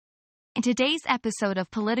In today's episode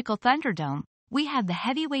of Political Thunderdome, we have the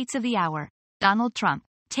heavyweights of the hour, Donald Trump,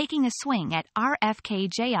 taking a swing at RFK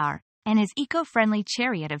Jr. and his eco-friendly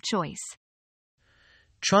chariot of choice.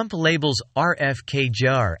 Trump labels RFK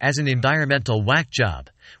Jr. as an environmental whack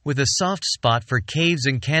job, with a soft spot for caves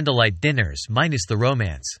and candlelight dinners minus the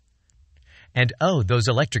romance. And oh, those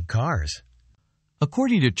electric cars.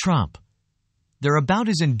 According to Trump, they're about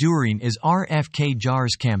as enduring as RFK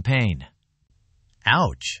Jr.'s campaign.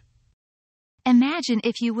 Ouch. Imagine,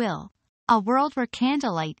 if you will, a world where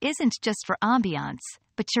candlelight isn't just for ambiance,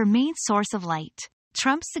 but your main source of light.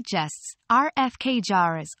 Trump suggests RFK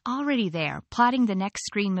Jr. is already there, plotting the next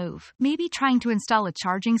screen move, maybe trying to install a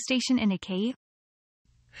charging station in a cave.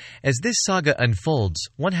 As this saga unfolds,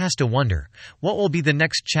 one has to wonder, what will be the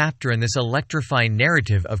next chapter in this electrifying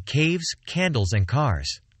narrative of caves, candles, and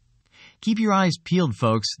cars? Keep your eyes peeled,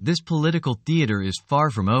 folks. This political theater is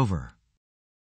far from over.